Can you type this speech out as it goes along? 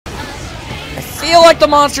feel like the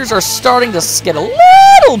monsters are starting to get a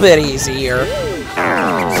little bit easier.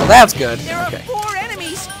 So that's good. Okay.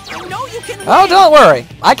 Oh, don't worry.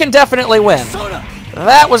 I can definitely win.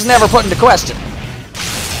 That was never put into question.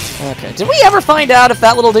 Okay. Did we ever find out if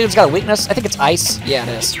that little dude's got a weakness? I think it's ice. Yeah, it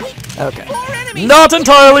is. Okay. Not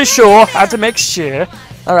entirely sure. Had to make sure.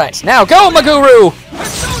 Alright, now go, Maguru!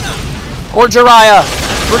 Or Jiraiya.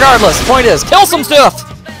 Regardless, point is, kill some stuff!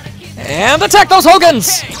 And attack those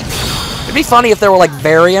Hogans! It'd be funny if there were, like,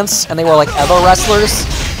 variants, and they were, like, other wrestlers.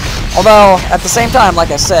 Although, at the same time,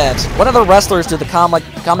 like I said, what other wrestlers do the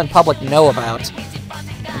common public know about?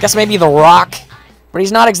 I guess maybe The Rock, but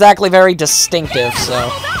he's not exactly very distinctive, so...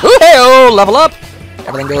 Ooh-hey-oh! Level up!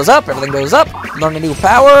 Everything goes up, everything goes up. Learn a new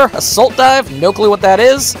power, Assault Dive, no clue what that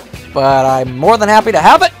is, but I'm more than happy to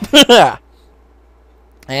have it.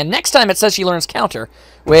 And next time it says she learns Counter,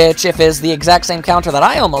 which if is the exact same counter that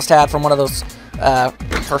I almost had from one of those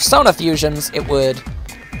Persona fusions, it would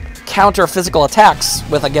counter physical attacks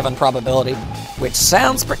with a given probability, which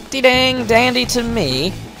sounds pretty dang dandy to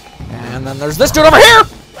me. And then there's this dude over here!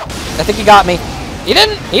 I think he got me. He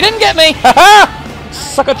didn't get me! Haha!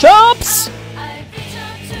 Sucker chops!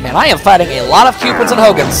 Man, I am fighting a lot of Cupids and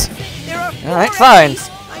Hogans. Alright, fine.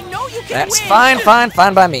 That's fine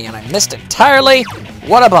by me, and I missed entirely.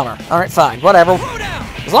 What a bummer. Alright, fine, whatever.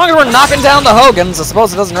 As long as we're knocking down the Hogans, I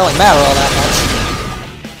suppose it doesn't really matter all that much.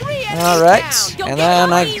 Alright, and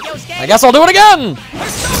then I guess I'll do it again!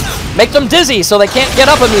 Make them dizzy so they can't get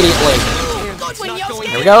up immediately.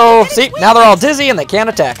 Here we go. See, now they're all dizzy and they can't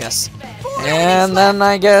attack us. And then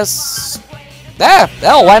I guess...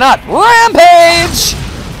 hell, why not? Rampage!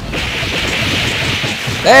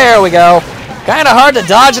 There we go. Kind of hard to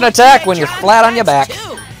dodge an attack when you're flat on your back.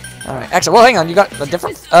 Alright, actually, well, hang on. You got a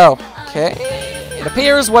different... Oh, okay. It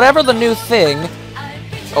appears whatever the new thing...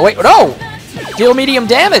 Oh, wait, no! Deal medium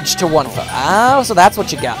damage to one foe. Oh, so that's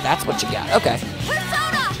what you got. That's what you got. Okay.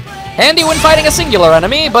 Handy when fighting a singular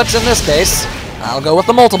enemy, but in this case, I'll go with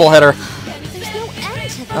the multiple hitter.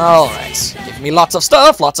 Alright. Give me lots of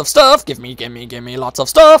stuff, lots of stuff. Give me lots of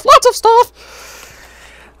stuff, lots of stuff.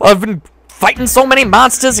 I've been fighting so many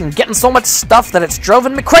monsters and getting so much stuff that it's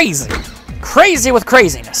driven me crazy. Crazy with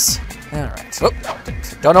craziness. Alright. Oh,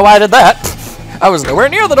 don't know why I did that. I was nowhere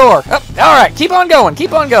near the door. Oh, alright, keep on going,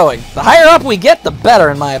 keep on going. The higher up we get, the better,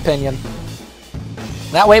 in my opinion.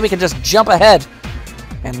 That way we can just jump ahead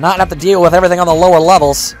and not have to deal with everything on the lower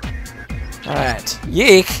levels. Alright.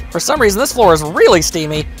 Yeek. For some reason, this floor is really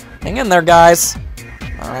steamy. Hang in there, guys.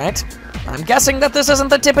 Alright. I'm guessing that this isn't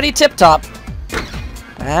the tippity-tip-top.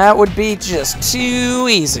 That would be just too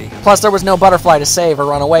easy. Plus, there was no butterfly to save or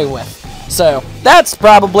run away with. So, that's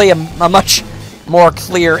probably a much more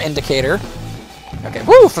clear indicator. Okay,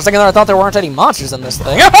 woo! For a second there, I thought there weren't any monsters in this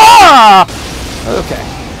thing. Aha! Okay.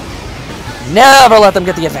 Never let them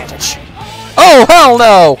get the advantage. Oh, hell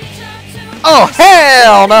no! Oh,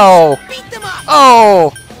 hell no!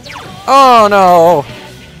 Oh! Oh, no!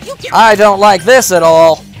 I don't like this at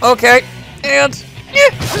all. Okay, and...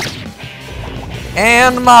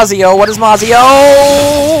 And Mazio. What is Mazio?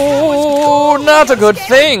 Not a good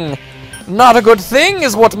thing. Not a good thing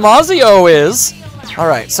is what Mazio is.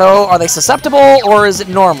 Alright, so are they susceptible or is it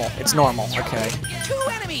normal? It's normal, okay.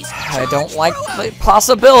 I don't like the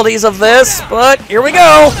possibilities of this, but here we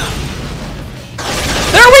go.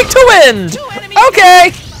 They're weak to wind!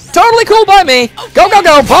 Okay, totally cool by me. Go, go,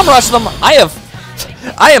 go, bum rush them.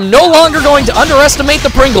 I am no longer going to underestimate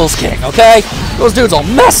the Pringles King, okay? Those dudes will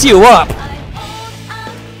mess you up.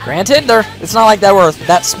 Granted, it's not like that were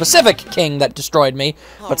that specific king that destroyed me,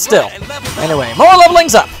 but still. Anyway, more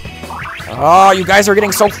levelings up. Oh, you guys are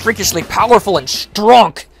getting so freakishly powerful and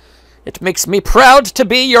strong. It makes me proud to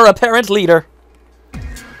be your apparent leader.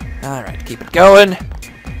 Alright, keep it going.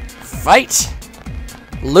 Fight.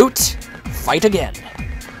 Loot. Fight again.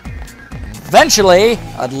 Eventually,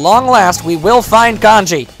 at long last, we will find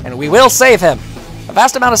Kanji, and we will save him. A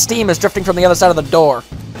vast amount of steam is drifting from the other side of the door.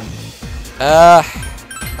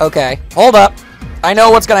 Okay, hold up. I know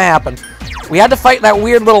what's gonna happen. We had to fight that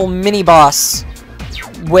weird little mini-boss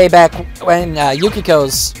way back when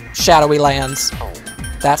Yukiko's shadowy lands.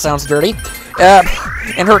 That sounds dirty.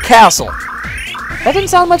 In her castle. That didn't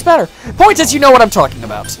sound much better. Point is, you know what I'm talking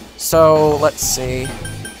about. So, let's see.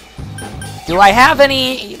 Do I have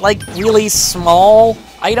any, like, really small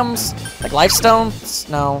items? Like life stones?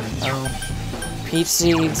 No. Peach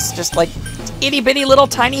seeds. Just, like, itty-bitty little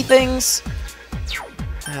tiny things.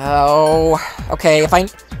 Oh, okay, if I...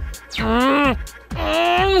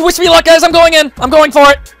 wish me luck, guys, I'm going in! I'm going for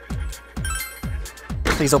it!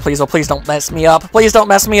 Please, oh please, oh please don't mess me up. Please don't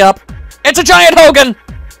mess me up. It's a giant Hogan!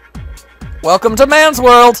 Welcome to man's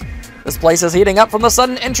world. This place is heating up from the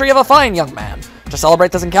sudden entry of a fine young man. To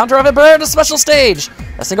celebrate this encounter, I've prepared a special stage.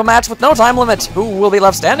 A single match with no time limit. Who will be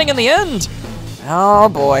left standing in the end? Oh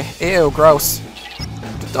boy. Ew, gross.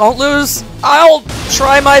 Don't lose. I'll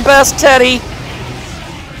try my best, Teddy.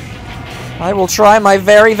 I will try my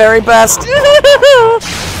very, very best.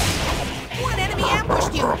 One enemy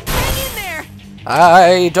ambushed you. Hang in there.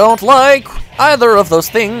 I don't like either of those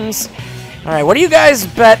things. Alright, what do you guys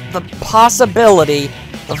bet the possibility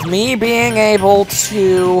of me being able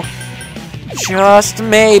to just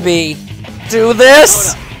maybe do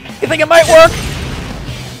this? You think it might work?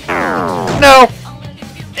 No.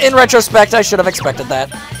 In retrospect, I should have expected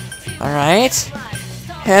that. Alright.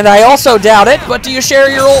 And I also doubt it, but do you share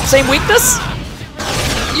your old same weakness?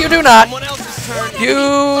 You do not.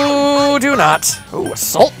 You do not. Ooh,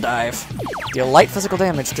 assault dive. Deal light physical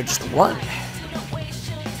damage to just one.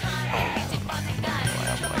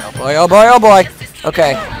 Oh boy, oh boy, oh boy.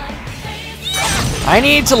 Okay. I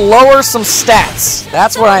need to lower some stats.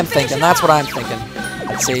 That's what I'm thinking. That's what I'm thinking.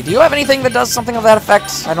 Let's see. Do you have anything that does something of that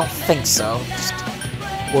effect? I don't think so. Just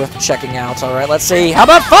worth checking out. All right, let's see. How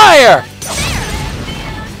about fire?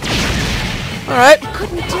 All right.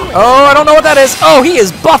 Oh, I don't know what that is. Oh, he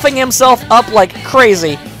is buffing himself up like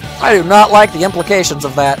crazy. I do not like the implications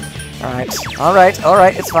of that. All right. All right. All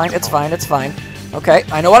right. It's fine. It's fine. It's fine. Okay.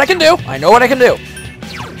 I know what I can do. I know what I can do.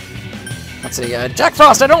 Let's see, Jack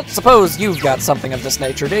Frost, I don't suppose you've got something of this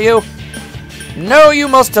nature, do you? No, you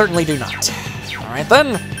most certainly do not. Alright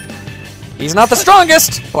then. He's not the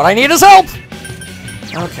strongest. What I need is help.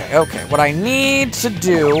 Okay, okay. What I need to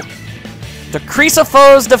do... decrease a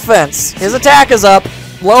foe's defense. His attack is up.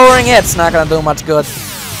 Lowering it's not going to do much good.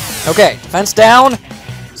 Okay, defense down.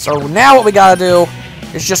 So now what we got to do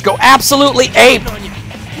is just go absolutely ape.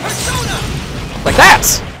 Like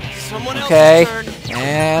that. Okay.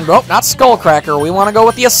 And, oh, not Skullcracker. We want to go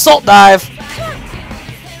with the Assault Dive.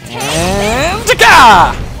 And,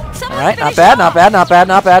 taka! Alright, not bad, not bad, not bad,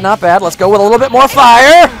 not bad, not bad. Let's go with a little bit more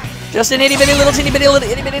fire. Just an itty-bitty little, teeny-bitty little,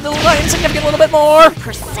 itty-bitty little, insignificant little bit more.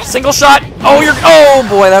 Single shot. Oh, oh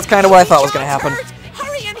boy, that's kind of what I thought was going to happen.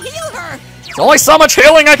 Hurry and heal her. There's only so much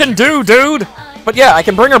healing I can do, dude. But yeah, I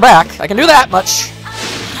can bring her back. I can do that much.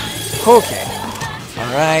 Okay.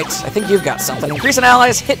 Alright, I think you've got something. Increase an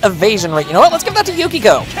ally's hit evasion rate. You know what? Let's give that to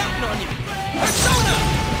Yukiko.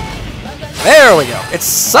 There we go. It's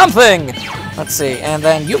something. Let's see. And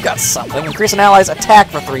then you've got something. Increase an ally's attack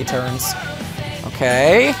for 3 turns.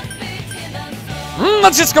 Okay.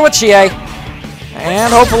 Let's just go with Chie.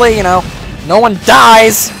 And hopefully, you know, no one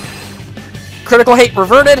dies. Critical hate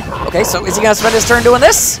reverted. Okay, so is he going to spend his turn doing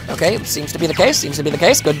this? Okay, seems to be the case. Seems to be the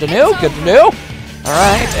case. Good to know. Good to know.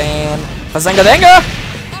 Alright, and Fazenga Denga.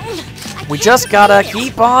 We just gotta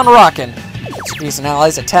keep on rocking. Increase an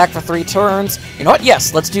ally's attack for 3 turns. You know what?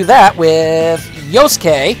 Yes, let's do that with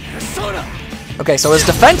Yosuke. Okay, so his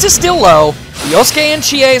defense is still low. Yosuke and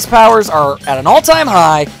Chie's powers are at an all-time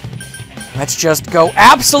high. Let's just go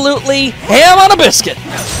absolutely ham on a biscuit.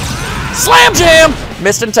 Slam jam!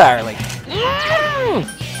 Missed entirely.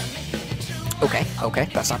 Okay, okay,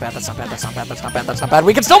 that's not bad, that's not bad, that's not bad, that's not bad, that's not bad.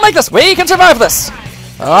 We can still make this! We can survive this!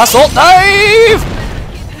 Assault dive!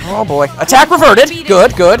 Oh boy. Attack reverted.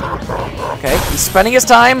 Good, good. Okay, he's spending his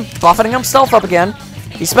time buffing himself up again.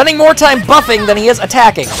 He's spending more time buffing than he is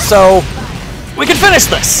attacking, so we can finish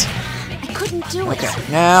this! I couldn't do it.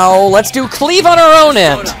 Okay, now let's do cleave on our own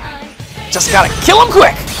end. Just gotta kill him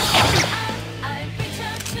quick!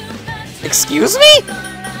 Excuse me?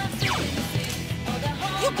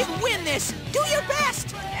 You can win this! Do your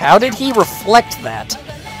best! How did he reflect that?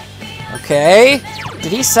 Okay.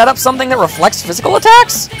 Did he set up something that reflects physical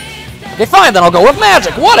attacks? Okay, fine, then I'll go with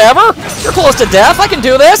magic. Whatever! You're close to death, I can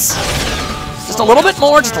do this! Just a little bit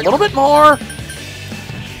more, just a little bit more.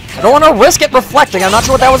 I don't want to risk it reflecting. I'm not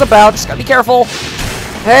sure what that was about. Just gotta be careful.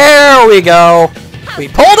 There we go. We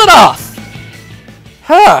pulled it off!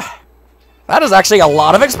 Huh. That is actually a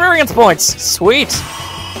lot of experience points. Sweet.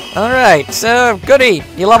 Alright, goody.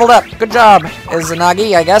 You leveled up. Good job,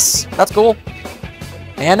 Izanagi, I guess. That's cool.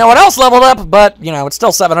 And no one else leveled up, but, you know, it's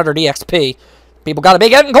still 700 EXP. People gotta be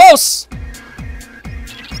getting close!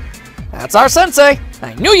 That's our sensei.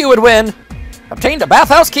 I knew you would win. Obtained a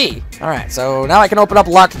bathhouse key. Alright, so now I can open up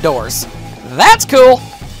locked doors. That's cool!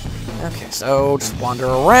 Okay, so just wander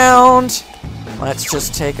around. Let's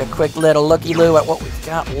just take a quick little looky-loo at what we've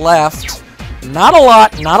got left. Not a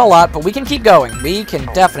lot, but we can keep going. We can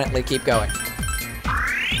definitely keep going.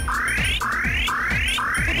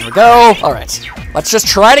 There we go. Alright. Let's just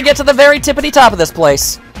try to get to the very tippity top of this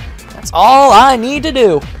place. That's all I need to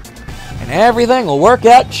do. And everything will work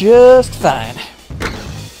out just fine.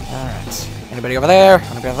 Alright. And Anybody over there?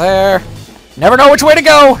 Anybody over there? Never know which way to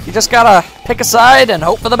go. You just gotta pick a side and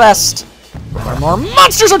hope for the best. More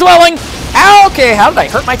monsters are dwelling. Ow, okay, how did I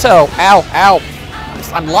hurt my toe? Ow, ow.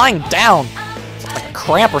 I'm lying down. It's like a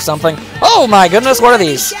cramp or something. Oh my goodness, what are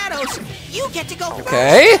these? You get to go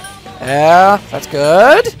Okay. Yeah, that's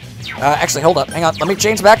good. Actually, hold up. Hang on. Let me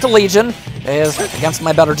change back to Legion. Is against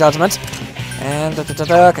my better judgment. And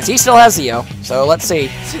because he still has Zeo. So let's see.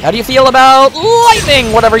 How do you feel about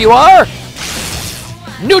lightning, whatever you are?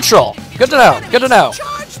 Neutral. Good to know. Good to know.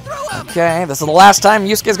 Okay, this is the last time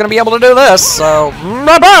Yusuke's gonna be able to do this, so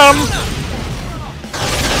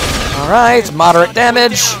alright, moderate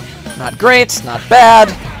damage. Not great, not bad.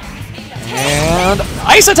 And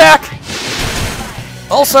ice attack!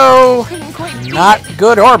 Also, not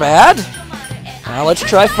good or bad. Now let's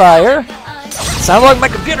try fire. Sounds like my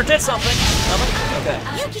computer did something. Okay.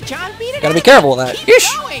 Gotta be careful with that.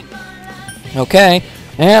 Yeesh! Okay,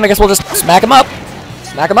 and I guess we'll just smack him up.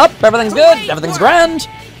 Smack him up, everything's good, everything's grand.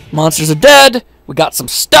 Monsters are dead, we got some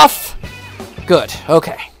stuff. Good,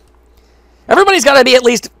 okay. Everybody's gotta be at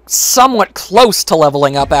least somewhat close to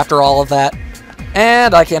leveling up after all of that.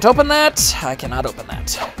 And I can't open that, I cannot open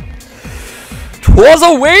that. 'Twas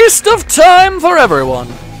a waste of time for everyone.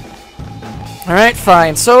 Alright,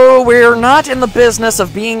 fine. So we're not in the business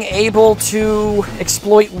of being able to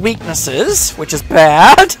exploit weaknesses, which is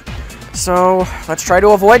bad. So let's try to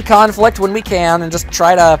avoid conflict when we can and just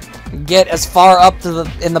try to get as far up to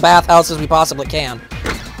in the bathhouse as we possibly can.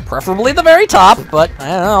 Preferably the very top, but I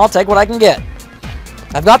don't know, I'll take what I can get.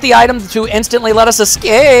 I've got the item to instantly let us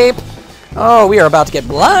escape. Oh, we are about to get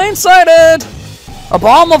blindsided. A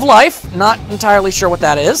Balm of Life, not entirely sure what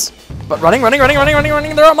that is. But running,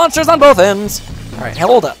 there are monsters on both ends. Alright,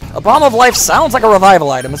 hold up. A Balm of Life sounds like a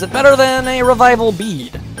revival item. Is it better than a revival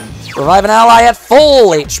bead? Revive an ally at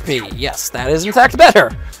full HP. Yes, that is in fact better.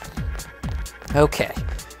 Okay.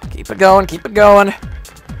 Keep it going, keep it going.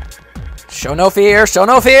 Show no fear, show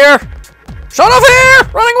no fear! Show no fear!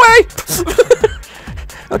 Running away!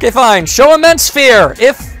 Okay, fine. Show immense fear,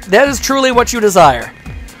 if that is truly what you desire.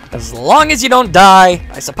 As long as you don't die,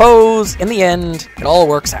 I suppose, in the end, it all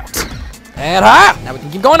works out. And now we can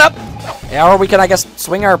keep going up. Or we can, I guess,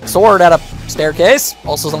 swing our sword at a staircase.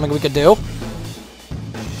 Also something we could do.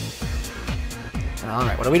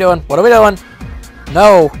 Alright, what are we doing? What are we doing?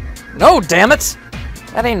 No. No, damn it!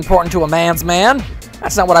 That ain't important to a man's man.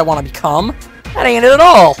 That's not what I want to become. That ain't it at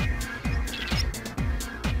all.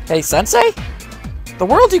 Hey, Sensei? The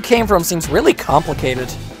world you came from seems really complicated.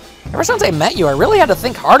 Ever since I met you, I really had to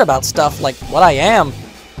think hard about stuff like what I am,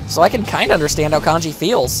 so I can kind of understand how Kanji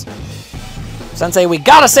feels. Sensei, we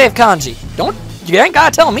gotta save Kanji. You ain't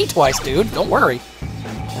gotta tell me twice, dude. Don't worry.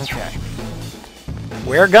 Okay.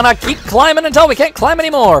 We're gonna keep climbing until we can't climb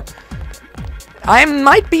anymore. I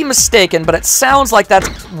might be mistaken, but it sounds like that's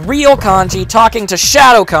real Kanji talking to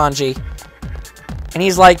Shadow Kanji. And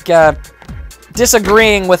he's like,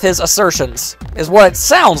 disagreeing with his assertions, is what it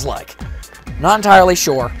sounds like. Not entirely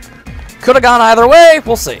sure. Could have gone either way,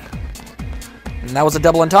 we'll see. And that was a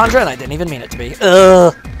double entendre, and I didn't even mean it to be.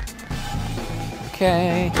 Ugh.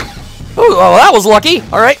 Okay. Ooh, oh, that was lucky.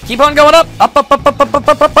 Alright, keep on going up. Up, up, up, up, up, up,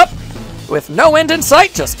 up, up, up. With no end in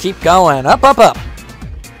sight, just keep going. Up, up, up.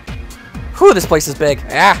 Whew, this place is big.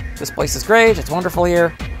 Ah, this place is great. It's wonderful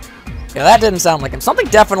here. Yeah, that didn't sound like him. Something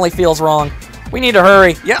definitely feels wrong. We need to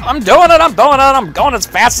hurry. Yeah, I'm doing it. I'm doing it. I'm going as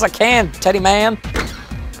fast as I can, Teddy man.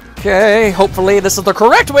 Okay, hopefully this is the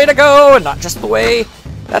correct way to go, and not just the way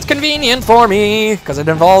that's convenient for me, because it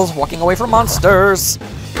involves walking away from monsters.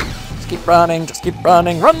 Just keep running, just keep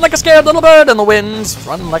running. Run like a scared little bird in the winds.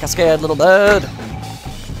 Run like a scared little bird.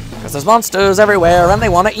 Because there's monsters everywhere, and they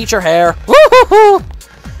want to eat your hair. Woo-hoo-hoo!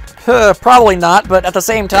 Probably not, but at the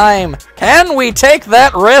same time, can we take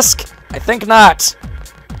that risk? I think not.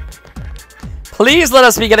 Please let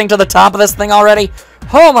us be getting to the top of this thing already.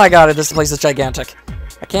 Oh my god, this place is gigantic.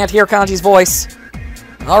 I can't hear Kanji's voice.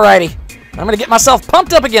 Alrighty. I'm gonna get myself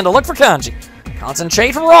pumped up again to look for Kanji.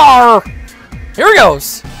 Concentrate, roar! Here he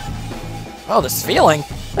goes. Oh, this feeling.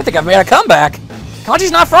 I think I've made a comeback.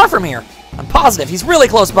 Kanji's not far from here. I'm positive. He's really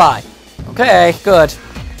close by. Okay, good.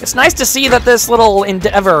 It's nice to see that this little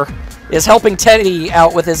endeavor is helping Teddy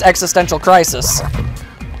out with his existential crisis.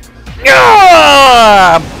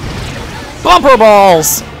 Ah! Bumper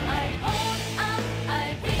balls!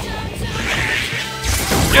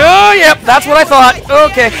 Oh, yep, that's what I thought.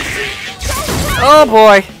 Okay. Oh,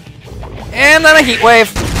 boy. And then a heat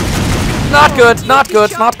wave. Not good, not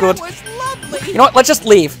good, not good. You know what, let's just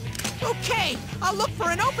leave. Okay, I'll look for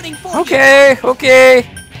an opening for you. Okay, okay.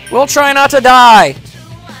 We'll try not to die.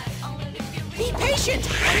 Be patient.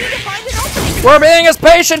 I need to find an opening. We're being as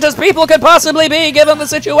patient as people could possibly be given the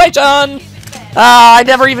situation. I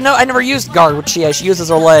never used guard with Chie. She uses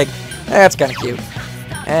her leg. That's kind of cute.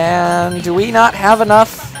 And do we not have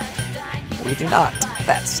enough? We do not.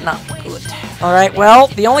 That's not good. Alright, well,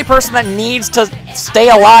 the only person that needs to stay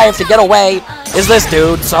alive to get away is this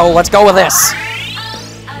dude, so let's go with this.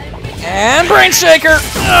 And Brain Shaker!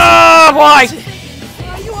 Why?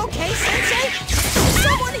 Are you okay, Sensei?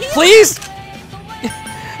 Someone here? Please?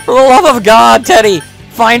 For the love of God, Teddy,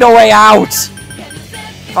 find a way out.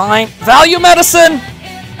 Fine. Value medicine!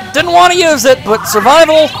 Didn't want to use it, but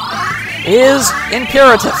survival is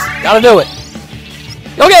imperative. Gotta do it.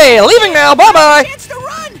 Okay, leaving now. Bye-bye. Chance to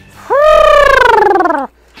run.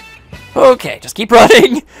 Okay, just keep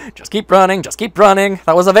running. Just keep running. Just keep running.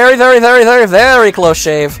 That was a very, very, very, very, very close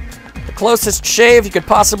shave. The closest shave you could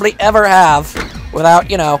possibly ever have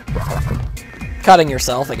without, you know, cutting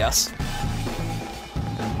yourself, I guess.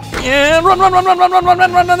 And run, run, run, run, run, run, run,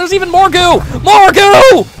 run, run, run. There's even more goo. More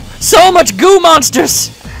goo! So much goo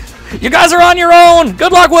monsters. You guys are on your own.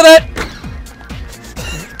 Good luck with it.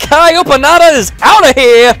 Kai Upanada is out of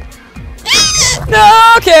here!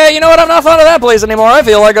 No, okay, you know what? I'm not fond of that place anymore. I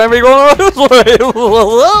feel like I'm going this way.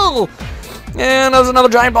 And there's another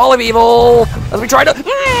giant ball of evil as we try to...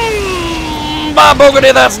 Bob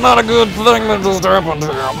Bogody, that's not a good thing that just happened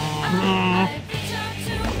here.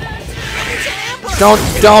 Don't.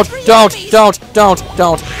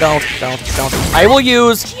 I will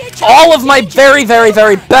use all of my very, very,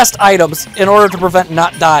 very best items in order to prevent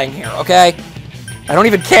not dying here, okay? I don't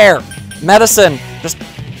even care. Medicine. Just...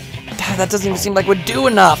 that doesn't even seem like would do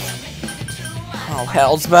enough. Oh,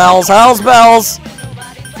 hell's bells. Hell's bells.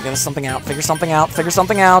 Figure something out. Figure something out. Figure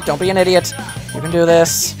something out. Don't be an idiot. You can do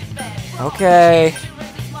this. Okay.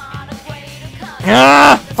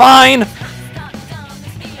 Ah, fine.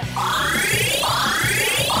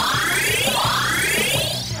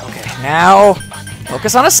 Okay, now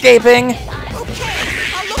focus on escaping.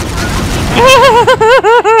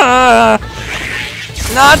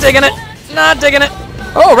 Not digging it. Not digging it.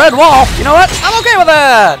 Oh, red wall. You know what? I'm okay with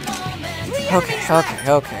that. Okay.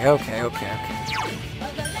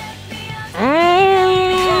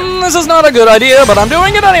 This is not a good idea, but I'm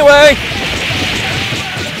doing it anyway.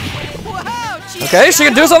 Okay, she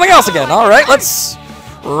can do something else again. All right, let's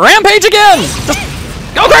rampage again. Just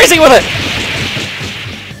go crazy with it.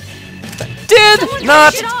 That did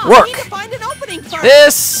not work.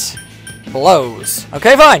 This blows.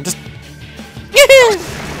 Okay, fine. Just...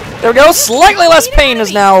 there we go. Slightly less pain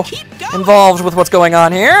is now involved with what's going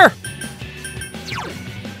on here.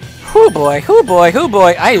 Hoo boy.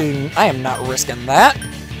 I am not risking that.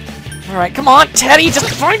 Alright, come on, Teddy, just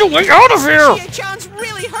find a way out of here!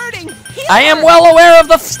 I am well aware of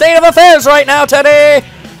the state of affairs right now, Teddy!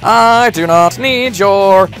 I do not need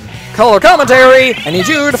your color commentary. I need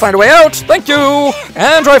you to find a way out. Thank you!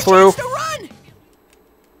 And drive through.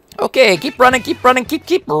 Okay, keep running, keep running.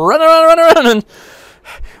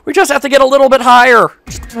 We just have to get a little bit higher.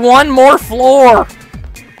 Just one more floor.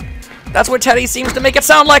 That's what Teddy seems to make it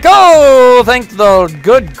sound like. Oh, thank the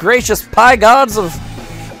good gracious pie gods of...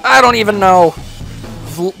 I don't even know.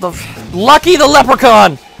 Lucky the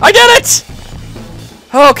Leprechaun. I did it!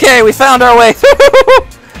 Okay, we found our way through.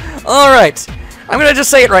 Alright. I'm gonna just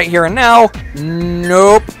say it right here and now.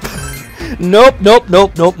 Nope.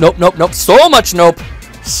 Nope. So much nope.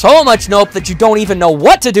 So much nope that you don't even know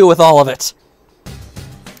what to do with all of it.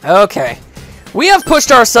 Okay. We have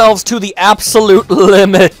pushed ourselves to the absolute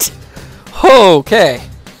limit. Okay.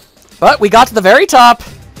 But we got to the very top.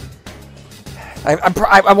 I'm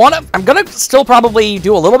gonna still probably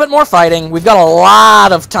do a little bit more fighting. We've got a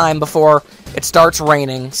lot of time before it starts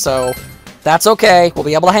raining, so that's okay. We'll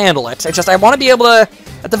be able to handle it. It's just I want to be able to,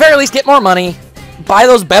 at the very least, get more money, buy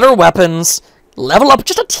those better weapons, level up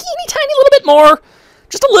just a teeny tiny little bit more,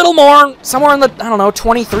 just a little more, somewhere in the, I don't know,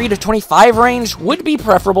 23 to 25 range would be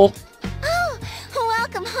preferable. Oh,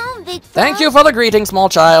 welcome home, big Thank you for the greeting, small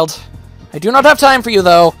child. I do not have time for you,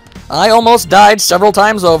 though. I almost died several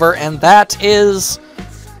times over, and that is,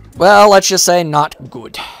 well, let's just say not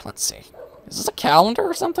good. Let's see. Is this a calendar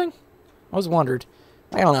or something? I always wondered.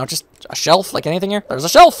 I don't know, just a shelf like anything here? There's a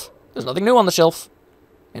shelf! There's nothing new on the shelf.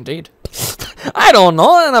 Indeed. I don't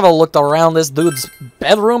know, I never looked around this dude's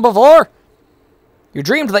bedroom before. You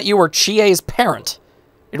dreamed that you were Chie's parent.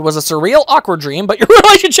 It was a surreal, awkward dream, but your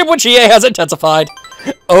relationship with Chie has intensified.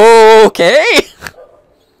 Okay.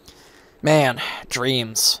 Man,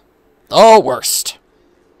 dreams. The worst.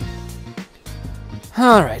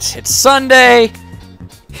 Alright, it's Sunday.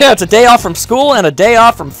 Yeah, it's a day off from school and a day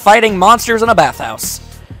off from fighting monsters in a bathhouse.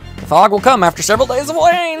 The fog will come after several days of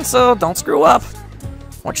rain, so don't screw up.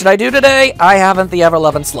 What should I do today? I haven't the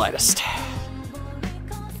ever-loving slightest.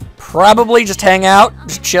 Probably just hang out,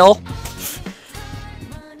 just chill.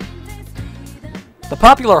 The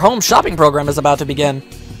popular home shopping program is about to begin.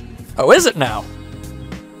 Oh, is it now?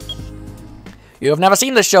 You have never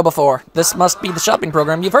seen this show before. This must be the shopping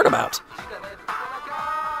program you've heard about.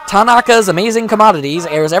 Tanaka's Amazing Commodities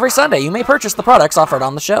airs every Sunday. You may purchase the products offered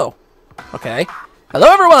on the show. Okay. Hello,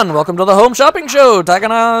 everyone. Welcome to the Home Shopping Show,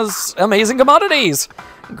 Takana's Amazing Commodities.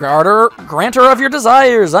 Granter of your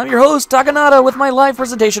desires. I'm your host, Takanada, with my live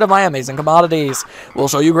presentation of my amazing commodities. We'll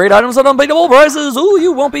show you great items at unbeatable prices. Ooh,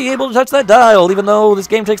 you won't be able to touch that dial, even though this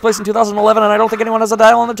game takes place in 2011 and I don't think anyone has a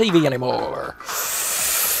dial on the TV anymore.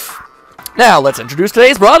 Now, let's introduce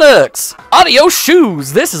today's products. Audio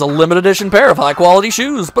Shoes. This is a limited edition pair of high-quality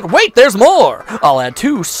shoes. But wait, there's more. I'll add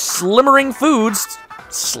 2 slimmering foods.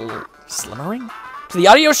 Slimmering? To the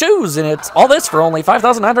Audio Shoes, and it's all this for only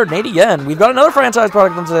 5,980 yen. We've got another franchise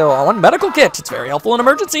product on sale, one medical kit. It's very helpful in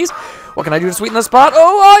emergencies. What can I do to sweeten this pot?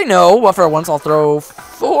 Oh, I know. Well, for once, I'll throw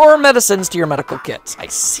 4 medicines to your medical kit. I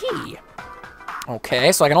see.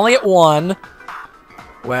 Okay, so I can only get 1.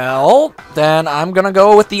 Well, then I'm gonna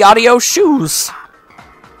go with the Audio Shoes.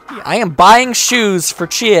 I am buying shoes for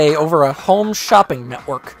Chie over a home shopping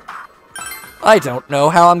network. I don't know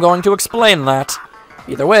how I'm going to explain that.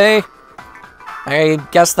 Either way, I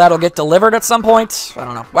guess that'll get delivered at some point. I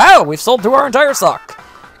don't know. Wow, we've sold through our entire stock.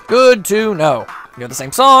 Good to know. You have the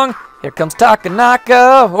same song. Here comes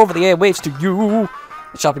Takanaka. Over the airwaves to you.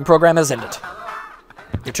 The shopping program has ended.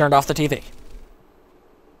 You turned off the TV.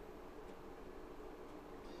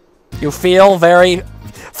 You feel very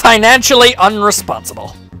financially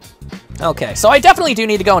unresponsible. Okay, so I definitely do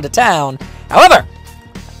need to go into town. However,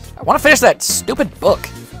 I want to finish that stupid book.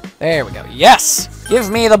 There we go. Yes! Give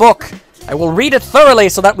me the book. I will read it thoroughly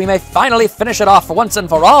so that we may finally finish it off for once and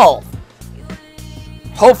for all.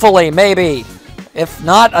 Hopefully, maybe. If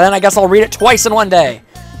not, then I guess I'll read it twice in one day.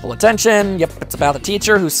 Full attention. Yep, it's about the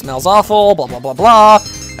teacher who smells awful. Blah, blah, blah, blah.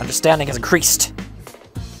 Understanding has increased.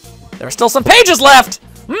 There are still some pages left!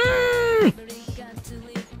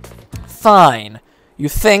 Fine. You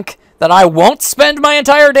think that I won't spend my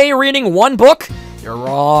entire day reading one book? You're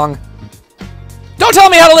wrong. Don't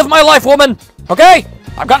tell me how to live my life, woman! Okay?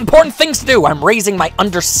 I've got important things to do. I'm raising my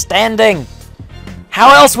understanding.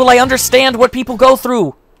 How else will I understand what people go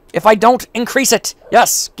through if I don't increase it?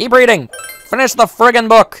 Yes, keep reading. Finish the friggin'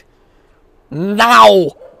 book.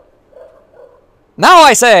 Now! Now,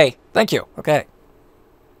 I say! Thank you. Okay.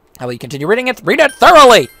 How will you continue reading it? Read it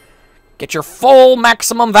thoroughly! Get your full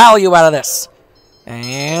maximum value out of this.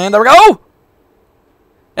 And there we go!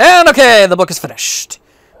 And okay, the book is finished.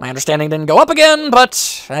 My understanding didn't go up again,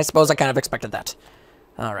 but I suppose I kind of expected that.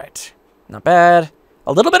 Alright. Not bad.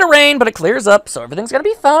 A little bit of rain, but it clears up, so everything's gonna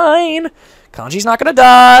be fine. Kanji's not gonna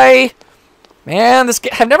die. Man,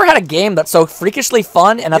 I've never had a game that's so freakishly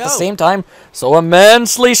fun and at the same time so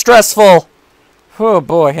immensely stressful. Oh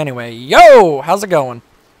boy, anyway. Yo! How's it going?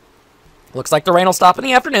 Looks like the rain will stop in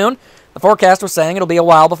the afternoon. The forecast was saying it'll be a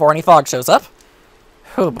while before any fog shows up.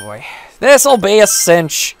 Oh boy. This'll be a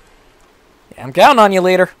cinch. Yeah, I'm counting on you,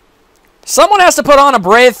 leader. Someone has to put on a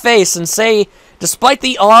brave face and say, despite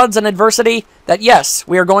the odds and adversity, that yes,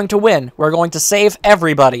 we are going to win. We're going to save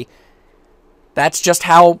everybody. That's just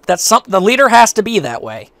how, the leader has to be that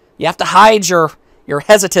way. You have to hide your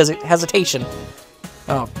hesitation.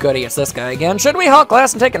 Oh, goody, it's this guy again. Should we halt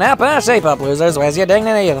class and take a nap? Shape up, losers. Where's your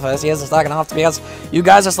dignity? The first years are slacking off because you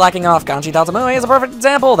guys are slacking off. Kanji Tatsumui is a perfect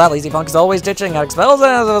example. That lazy punk is always ditching at expels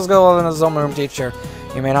as a school and his homeroom teacher.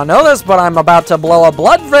 You may not know this, but I'm about to blow a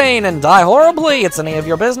blood vein and die horribly. It's any of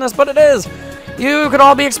your business, but it is. You could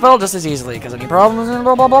all be expelled just as easily, because any problems and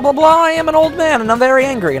blah blah blah blah blah. I am an old man and I'm very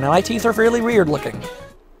angry, and my teeth are fairly weird looking.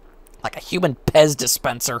 Like a human Pez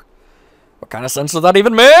dispenser. What kind of sense does that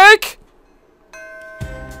even make?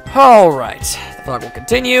 Alright, the vlog will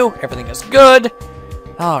continue, everything is good.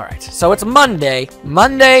 Alright, so it's Monday,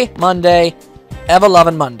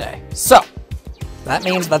 ever-loving Monday. So, that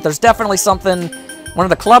means that there's definitely something, one of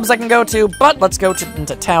the clubs I can go to, but let's go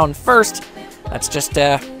into town first. Let's just,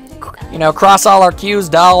 you know, cross all our Q's,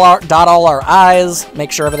 dot all our I's,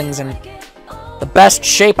 make sure everything's in the best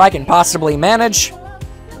shape I can possibly manage.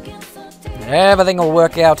 Everything will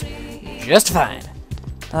work out just fine.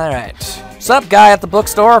 Alright. What's up, guy at the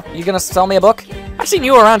bookstore? You gonna sell me a book? I've seen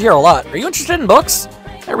you around here a lot. Are you interested in books?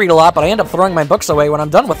 I read a lot, but I end up throwing my books away when I'm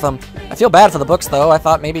done with them. I feel bad for the books, though. I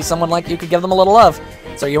thought maybe someone like you could give them a little love.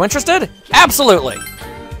 So are you interested? Absolutely.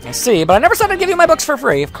 I see, but I never said I'd give you my books for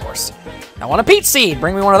free, of course. I want a peach seed.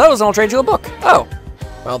 Bring me one of those and I'll trade you a book. Oh.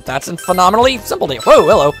 Well, that's a phenomenally simple deal. Whoa,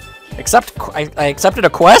 hello. I accepted a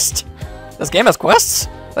quest? This game has quests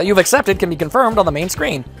that you've accepted can be confirmed on the main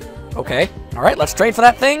screen. Okay. Alright, let's trade for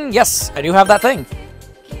that thing. Yes, I do have that thing.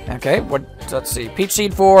 Okay, let's see. Peach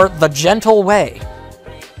Seed for The Gentle Way.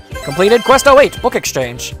 Completed Quest 08, Book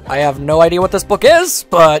Exchange. I have no idea what this book is,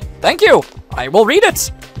 but thank you. I will read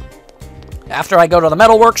it. After I go to the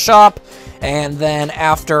metal workshop, and then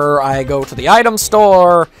after I go to the item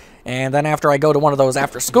store, and then after I go to one of those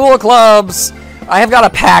after-school clubs, I have got a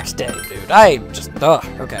packed day, dude. I just,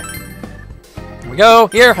 okay. Here we go.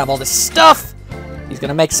 Here, have all this stuff. He's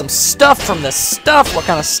gonna make some stuff from this stuff. What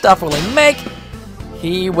kind of stuff will he make?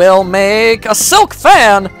 He will make a silk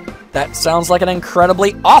fan. That sounds like an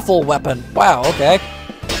incredibly awful weapon. Wow, okay.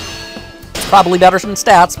 It's probably better than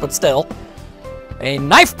stats, but still. A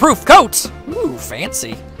knife-proof coat. Ooh,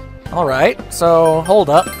 fancy. All right, so hold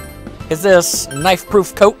up. Is this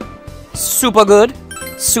knife-proof coat super good?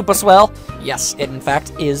 Super swell? Yes, it in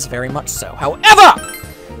fact is very much so. However,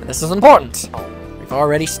 this is important. We've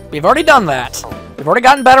already done that. We've already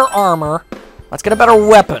gotten better armor. Let's get a better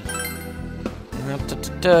weapon.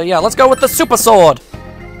 Yeah, let's go with the super sword.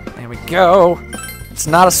 There we go. It's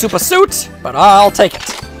not a super suit, but I'll take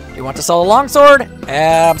it. You want to sell a longsword?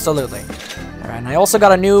 Absolutely. All right, and I also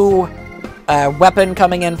got a new weapon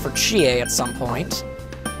coming in for Chie at some point.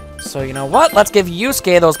 So you know what? Let's give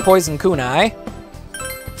Yusuke those poison kunai.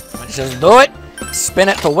 Let's just do it. Spin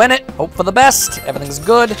it to win it. Hope for the best. Everything's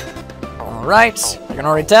good. All right. I can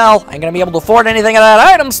already tell. I ain't gonna be able to afford anything at that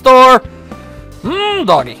item store.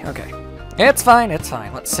 Doggy. Okay. It's fine. It's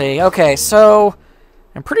fine. Let's see. Okay, so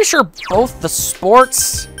I'm pretty sure both the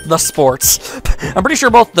sports I'm pretty sure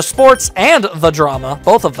both the sports and the drama,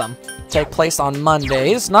 both of them, take place on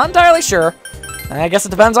Mondays. Not entirely sure. I guess it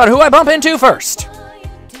depends on who I bump into first.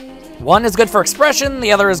 One is good for expression,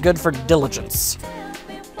 the other is good for diligence.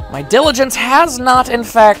 My diligence has not, in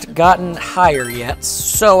fact, gotten higher yet,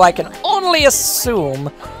 so I can only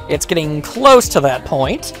assume it's getting close to that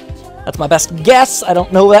point. That's my best guess. I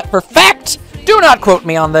don't know that for fact. Do not quote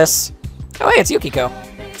me on this. Oh, hey, it's Yukiko.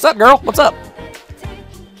 What's up, girl? What's up?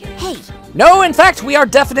 Hey. No, in fact, we are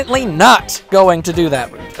definitely not going to do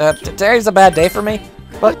that. Today's a bad day for me,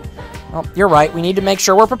 but, well, you're right. We need to make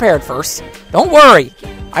sure we're prepared first. Don't worry.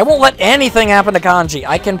 I won't let anything happen to Kanji.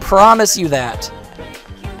 I can promise you that.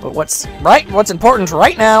 But what's important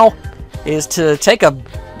right now is to take a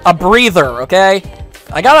breather, okay?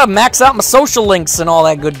 I gotta max out my social links and all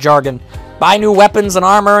that good jargon. Buy new weapons and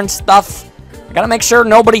armor and stuff. I gotta make sure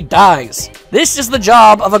nobody dies. This is the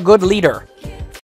job of a good leader.